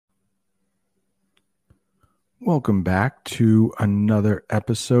Welcome back to another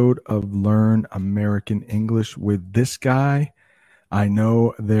episode of Learn American English with this guy. I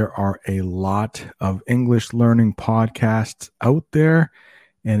know there are a lot of English learning podcasts out there,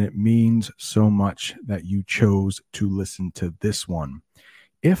 and it means so much that you chose to listen to this one.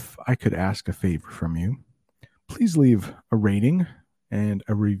 If I could ask a favor from you, please leave a rating and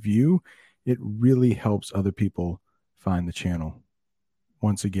a review. It really helps other people find the channel.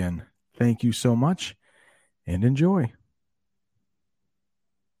 Once again, thank you so much. And enjoy.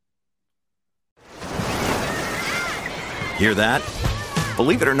 Hear that?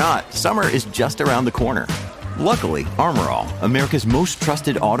 Believe it or not, summer is just around the corner. Luckily, Armor All, America's most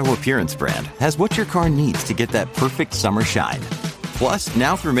trusted auto appearance brand, has what your car needs to get that perfect summer shine. Plus,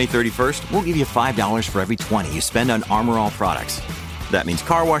 now through May 31st, we'll give you $5 for every $20 you spend on Armor All products. That means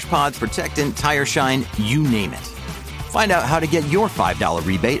car wash pods, protectant, tire shine, you name it. Find out how to get your $5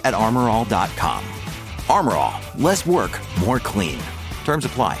 rebate at armorall.com. Armor All, less work, more clean. Terms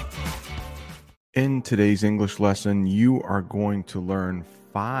apply. In today's English lesson, you are going to learn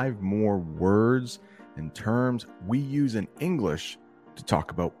 5 more words and terms we use in English to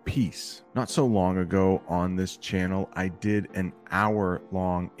talk about peace. Not so long ago on this channel, I did an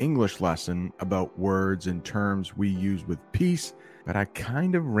hour-long English lesson about words and terms we use with peace, but I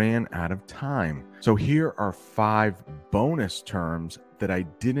kind of ran out of time. So here are 5 bonus terms that I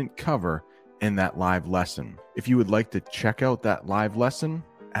didn't cover in that live lesson. If you would like to check out that live lesson,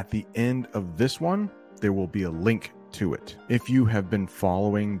 at the end of this one, there will be a link to it. If you have been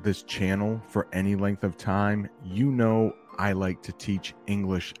following this channel for any length of time, you know I like to teach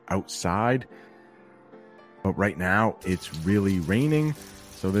English outside. But right now, it's really raining,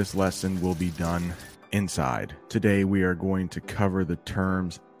 so this lesson will be done inside. Today, we are going to cover the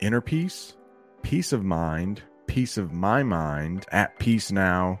terms inner peace, peace of mind, peace of my mind, at peace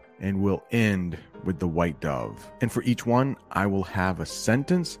now, and we'll end with the white dove. And for each one, I will have a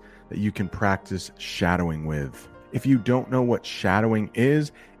sentence that you can practice shadowing with. If you don't know what shadowing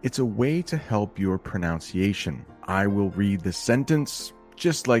is, it's a way to help your pronunciation. I will read the sentence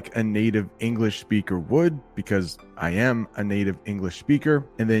just like a native English speaker would, because I am a native English speaker,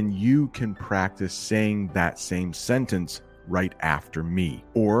 and then you can practice saying that same sentence right after me.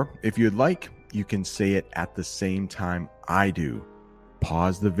 Or if you'd like, you can say it at the same time I do.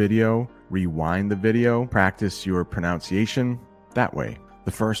 Pause the video, rewind the video, practice your pronunciation that way.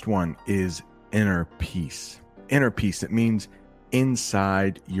 The first one is inner peace. Inner peace, it means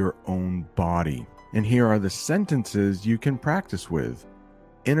inside your own body. And here are the sentences you can practice with.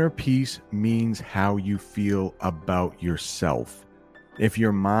 Inner peace means how you feel about yourself. If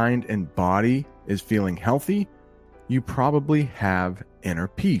your mind and body is feeling healthy, you probably have inner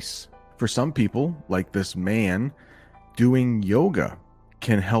peace. For some people, like this man, doing yoga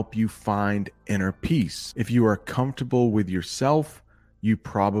can help you find inner peace. If you are comfortable with yourself, you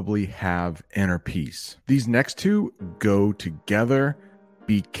probably have inner peace. These next two go together.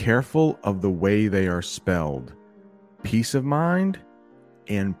 Be careful of the way they are spelled. Peace of mind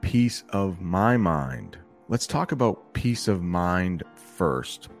and peace of my mind. Let's talk about peace of mind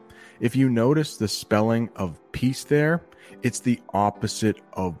first. If you notice the spelling of peace there, it's the opposite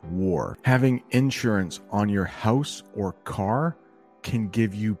of war. Having insurance on your house or car can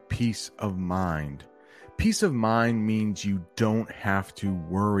give you peace of mind. Peace of mind means you don't have to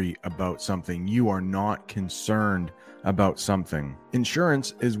worry about something. You are not concerned about something.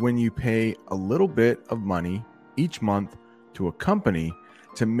 Insurance is when you pay a little bit of money each month to a company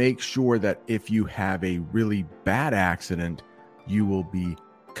to make sure that if you have a really bad accident, you will be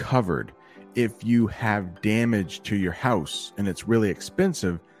covered. If you have damage to your house and it's really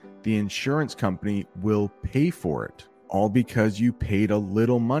expensive, the insurance company will pay for it, all because you paid a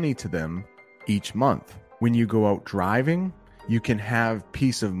little money to them each month. When you go out driving, you can have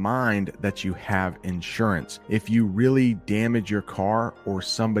peace of mind that you have insurance. If you really damage your car or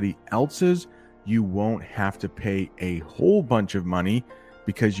somebody else's, you won't have to pay a whole bunch of money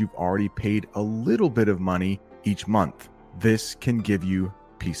because you've already paid a little bit of money each month. This can give you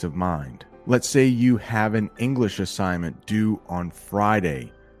peace of mind. Let's say you have an English assignment due on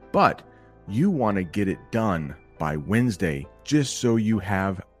Friday, but you want to get it done by Wednesday just so you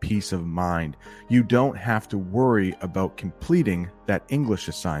have peace of mind. You don't have to worry about completing that English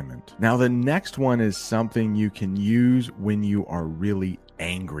assignment. Now, the next one is something you can use when you are really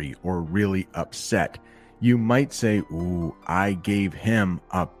angry or really upset. You might say, ooh, I gave him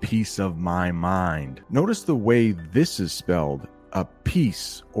a piece of my mind. Notice the way this is spelled, a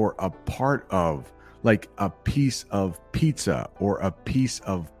piece or a part of, like a piece of pizza or a piece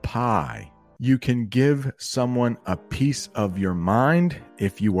of pie. You can give someone a piece of your mind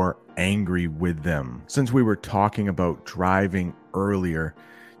if you are angry with them. Since we were talking about driving earlier,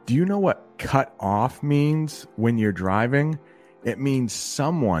 do you know what cut off means when you're driving? It means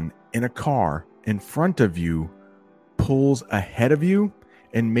someone in a car in front of you pulls ahead of you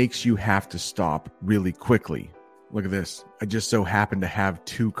and makes you have to stop really quickly. Look at this. I just so happen to have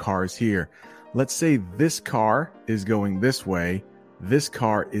two cars here. Let's say this car is going this way. This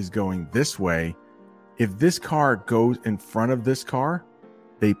car is going this way. If this car goes in front of this car,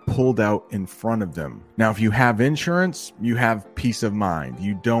 they pulled out in front of them. Now, if you have insurance, you have peace of mind.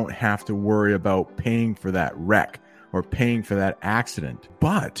 You don't have to worry about paying for that wreck or paying for that accident.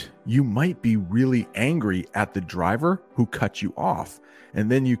 But you might be really angry at the driver who cut you off, and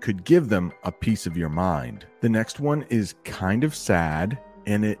then you could give them a piece of your mind. The next one is kind of sad,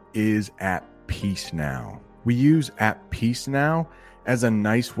 and it is at peace now. We use at peace now as a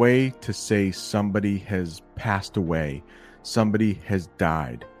nice way to say somebody has passed away, somebody has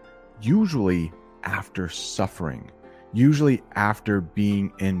died, usually after suffering, usually after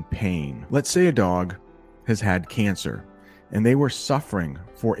being in pain. Let's say a dog has had cancer and they were suffering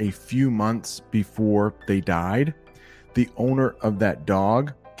for a few months before they died. The owner of that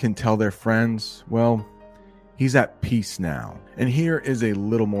dog can tell their friends, well, he's at peace now. And here is a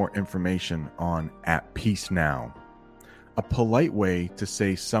little more information on at peace now. A polite way to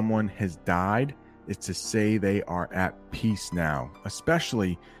say someone has died is to say they are at peace now,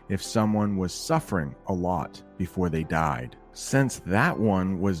 especially if someone was suffering a lot before they died. Since that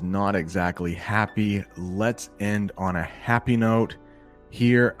one was not exactly happy, let's end on a happy note.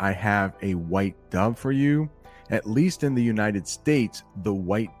 Here I have a white dove for you. At least in the United States, the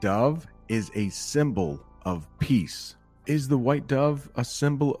white dove is a symbol of peace. Is the white dove a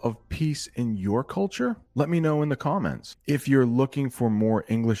symbol of peace in your culture? Let me know in the comments. If you're looking for more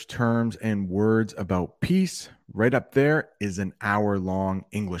English terms and words about peace, right up there is an hour-long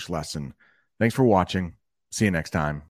English lesson. Thanks for watching. See you next time.